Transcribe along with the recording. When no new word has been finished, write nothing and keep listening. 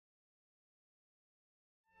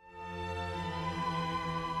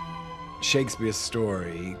Shakespeare's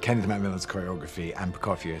story, Kenneth MacMillan's choreography, and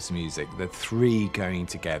Prokofiev's music, the three going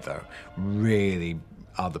together really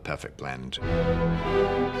are the perfect blend.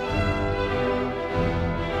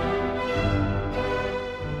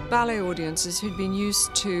 Ballet audiences who'd been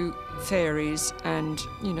used to fairies and,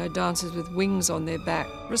 dancers with wings on their back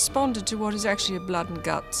responded to what is actually a blood and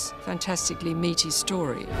guts, fantastically meaty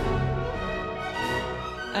story.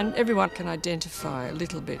 And everyone can identify a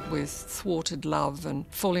little bit with thwarted love and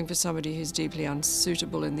falling for somebody who's deeply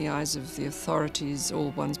unsuitable in the eyes of the authorities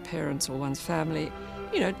or one's parents or one's family.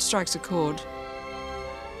 It strikes a chord.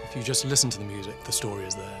 If you just listen to the music, the story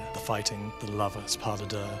is there. The fighting, the lovers, pas de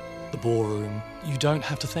deux, the ballroom. You don't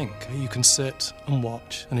have to think. You can sit and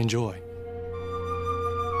watch and enjoy.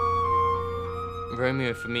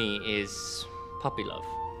 Romeo, for me, is puppy love.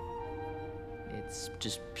 It's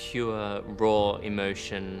just pure, raw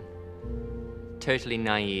emotion, totally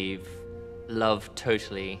naive. Love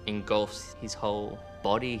totally engulfs his whole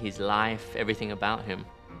body, his life, everything about him.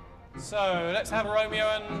 So, let's have Romeo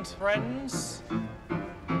and friends.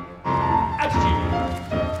 Attitude.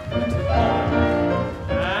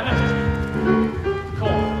 And attitude.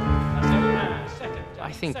 Call. That's it. Second.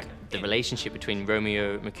 I think the relationship between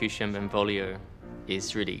Romeo, Mercutio and Benvolio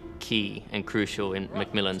is really key and crucial in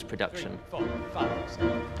MacMillan's production.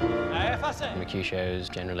 Mercutio is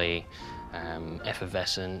generally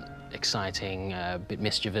effervescent, exciting, a bit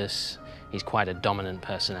mischievous. He's quite a dominant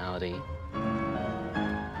personality.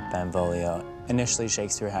 Benvolio. Initially,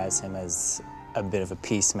 Shakespeare has him as a bit of a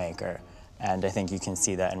peacemaker, and I think you can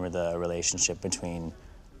see that in the relationship between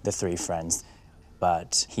the three friends.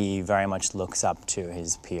 But he very much looks up to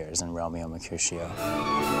his peers in Romeo and Mercutio.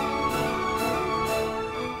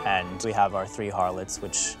 And we have our three harlots,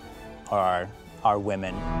 which are our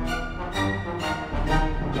women.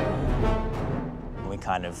 We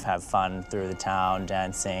kind of have fun through the town,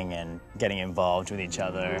 dancing and getting involved with each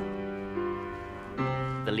other.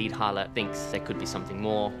 The lead harlot thinks there could be something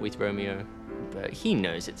more with Romeo, but he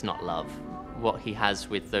knows it's not love. What he has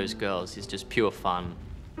with those girls is just pure fun.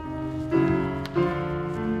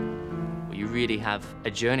 You really have a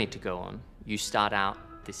journey to go on. You start out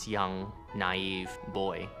this young, naive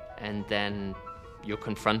boy, and then you're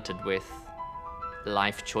confronted with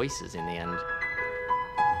life choices in the end.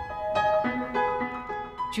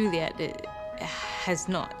 Juliet has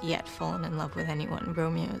not yet fallen in love with anyone.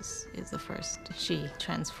 Romeo is the first. She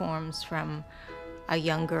transforms from a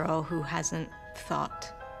young girl who hasn't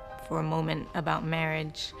thought for a moment about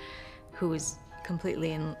marriage, who is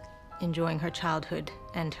completely enjoying her childhood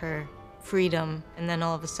and her freedom, and then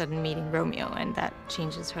all of a sudden meeting Romeo, and that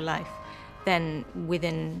changes her life. Then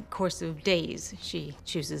within course of days, she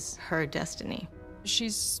chooses her destiny.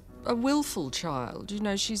 She's a willful child,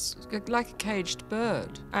 she's like a caged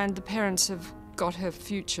bird, and the parents have got her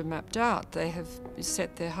future mapped out. They have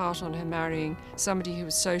set their heart on her marrying somebody who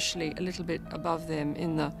was socially a little bit above them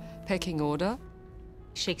in the pecking order.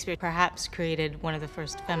 Shakespeare perhaps created one of the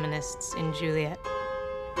first feminists in Juliet.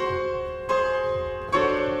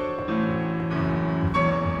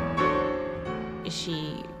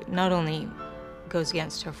 She not only goes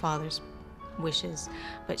against her father's wishes,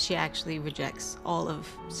 but she actually rejects all of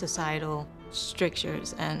societal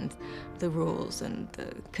strictures and the rules and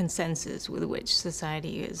the consensus with which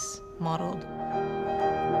society is modeled.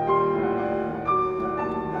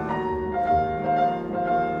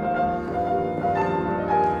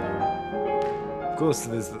 Of course,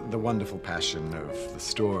 there's the wonderful passion of the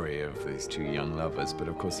story of these two young lovers, but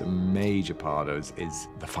of course a major part is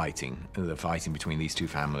the fighting between these two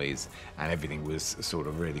families, and everything was sort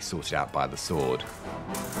of really sorted out by the sword.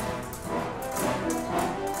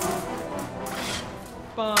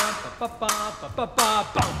 Bum, ba, ba, ba, ba, ba,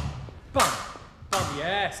 bum, bum, bum.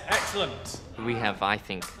 Yes, excellent. We have, I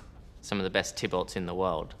think, some of the best Tybalts in the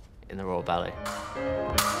world in the Royal Ballet.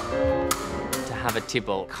 To have a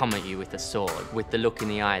Tybalt come at you with a sword, with the look in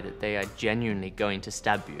the eye that they are genuinely going to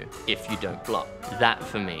stab you if you don't block, that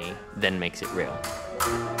for me then makes it real.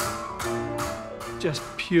 Just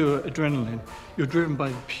pure adrenaline. You're driven by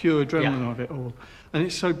the pure adrenaline of it all. And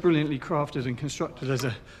it's so brilliantly crafted and constructed as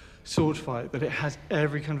a sword fight that it has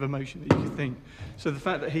every kind of emotion that you could think. So the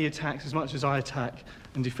fact that he attacks as much as I attack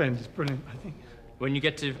and defend is brilliant, I think. When you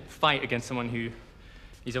get to fight against someone who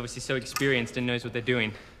is obviously so experienced and knows what they're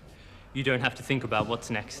doing, you don't have to think about what's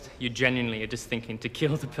next. You genuinely are just thinking to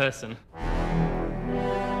kill the person.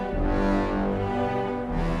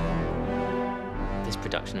 This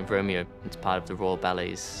production of Romeo is part of the Royal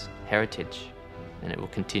Ballet's heritage, and it will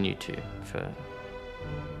continue to for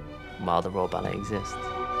while the Royal Ballet exists.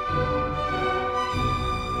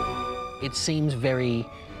 It seems very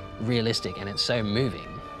realistic, and it's so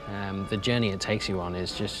moving. The journey it takes you on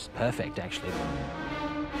is just perfect, actually.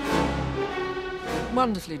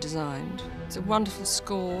 Wonderfully designed. It's a wonderful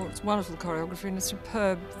score, it's wonderful choreography, and a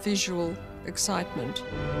superb visual excitement.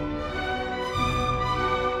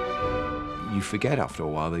 You forget after a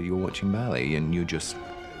while that you're watching ballet, and you're just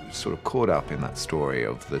sort of caught up in that story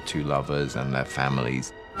of the two lovers and their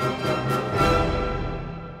families.